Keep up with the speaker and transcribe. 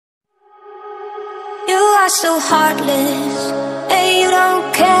so heartless, and you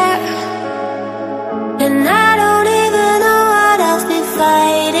don't care. And I don't even know what I've been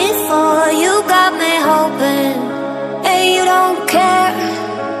fighting for. You got me hoping, and you don't care.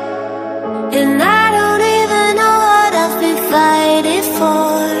 And I don't even know what I've been fighting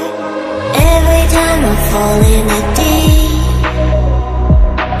for. Every time I fall in the deep,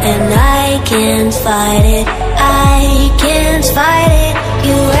 and I can't fight it, I can't fight it.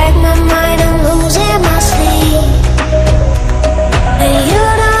 You wreck my mind, I'm losing my sleep. And you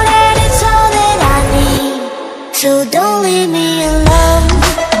know that it's all that I need, so don't leave me alone.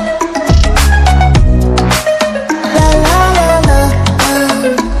 La la la la,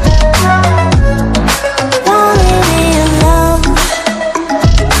 don't leave me alone.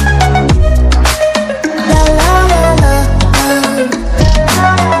 La la la la,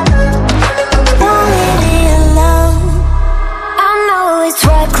 don't leave me alone. I know it's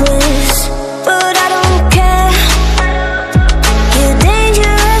reckless, but I don't care. You're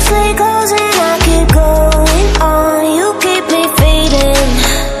dangerously close and I keep going on. You keep me fading,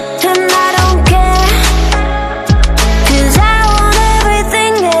 and I don't care. 'Cause I want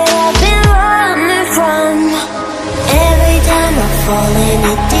everything that I've been running from. Every time I fall in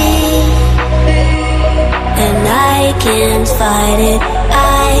the deep, and I can't fight it,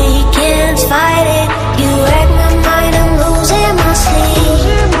 I can't fight it. You wreck my mind, I'm losing my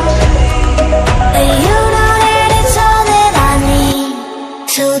sleep. And you know that it's all that I need,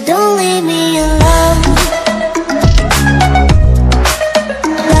 so don't leave me alone.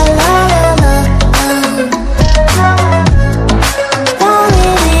 La la la la, don't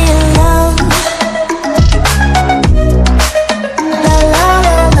leave me alone. La la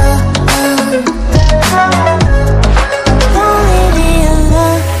la la, don't leave me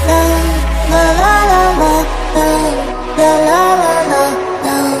alone. La la la la, la la la la,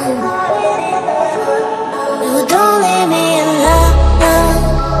 no, don't leave me alone.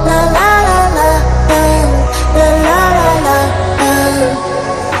 La la la la, la la la la,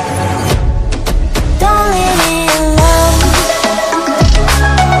 don't leave me alone.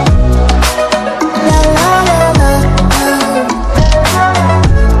 La la la la,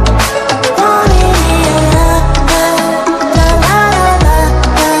 don't leave me alone. La la la la,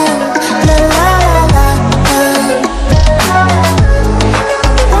 la la la la,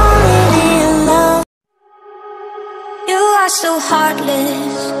 don't leave me alone. You are so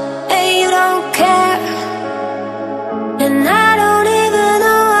heartless, and you don't care. And I don't even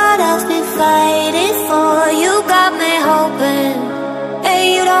know what I've been fighting for. You got me hoping, and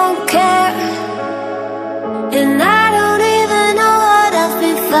you don't care. And I don't even know what I've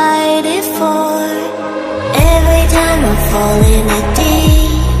been fighting for. Every time I fall in the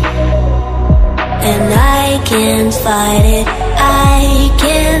deep, and I can't fight it, I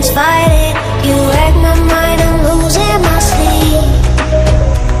can't fight it. You wreck my mind, I'm losing my sleep.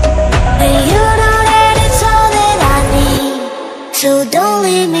 And you know that it's all that I need, so don't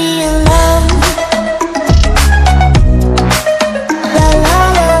leave me alone. La la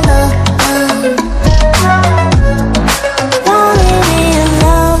la la, don't leave me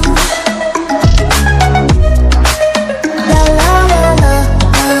alone. La la la la,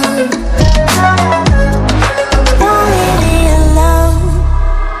 don't leave me alone.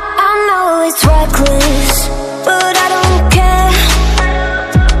 I know it's reckless, but I don't care.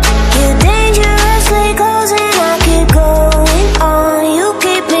 You're dangerously close and I keep going on. You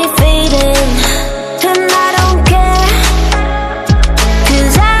keep me fading, and I don't care.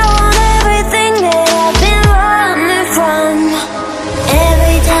 'Cause I want everything that I've been running from.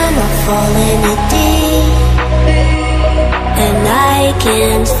 Every time I fall in the deep, and I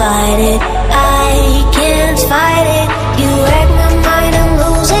can't fight it, I can't fight it. You wreck my mind, I'm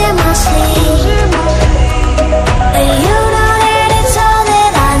losing my sleep. And you know that it's all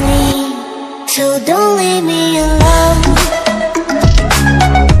that I need, so don't leave me alone.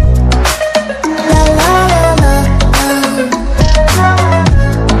 La la la la,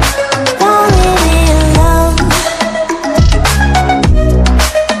 don't leave me alone.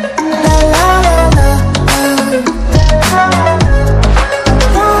 La la la la,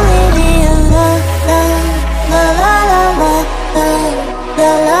 don't leave me alone. La la la la,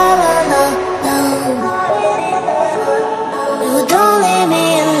 la la la la, no, don't leave me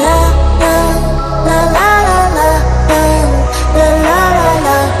alone. La la la la, la la la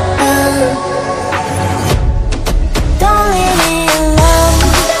la, don't leave me alone.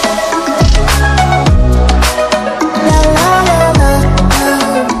 La la la la,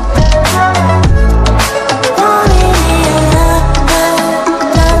 don't leave me alone.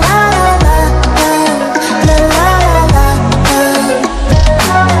 La la la la, la la la la.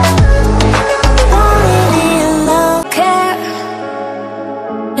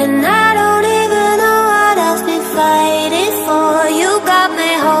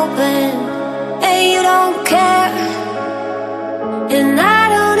 and I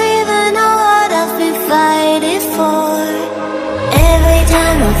don't even know what I've been fighting for. Every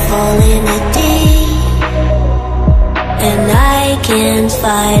time I fall in the deep, and I can't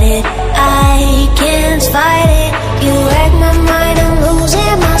fight it, I can't fight it. You wreck my mind, I'm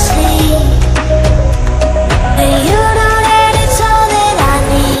losing my sleep, and you know that it's all that I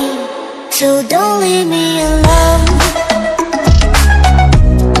need. So don't leave me alone.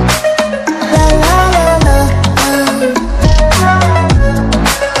 La la la la,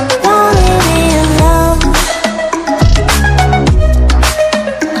 don't leave me alone.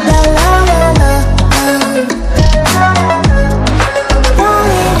 La la la la, don't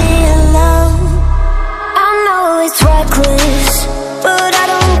leave me alone. I know it's reckless, but I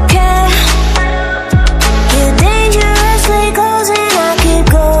don't care. You're dangerously close and I keep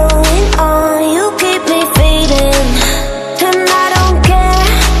going on. You keep me fading, and I don't care,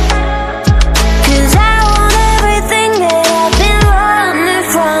 'cause I want everything that I've been running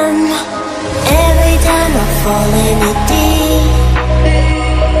from. Every time I fall in the deep,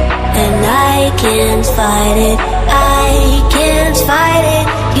 and I can't fight it, I can't fight it.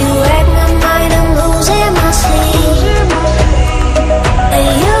 You wreck my mind, I'm losing my sleep, and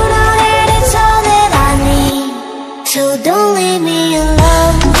you know that it's all that I need. So don't leave me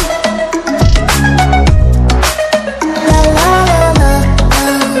alone. La la la la,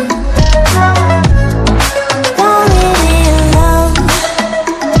 don't leave me alone.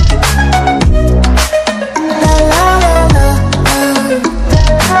 La la la la,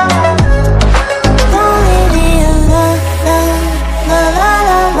 don't leave me alone. La la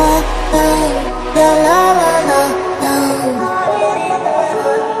la la, la la la la,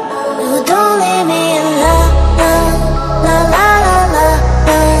 don't leave me alone. La la la la,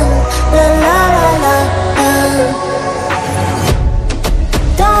 la la la la,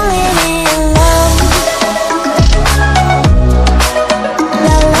 don't leave me alone.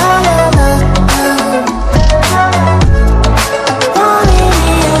 La la la la, don't leave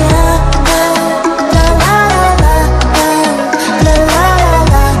me alone. La la la la, la la la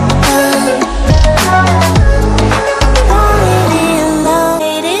la, don't leave me alone.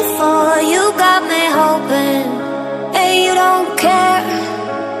 Waiting for you, got me hoping, and you don't care,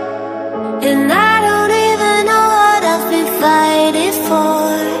 and I don't even know what I've been fighting for.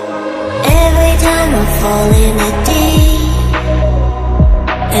 Every time I fall in the deep,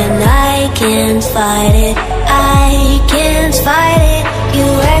 and I can't fight it, I can't fight it. You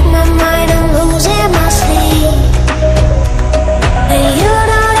wreck my mind, I'm losing my sleep, and you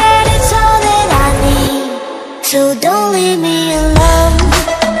know that it's all that I need. So don't leave me alone.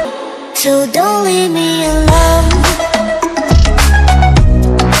 So don't leave me alone.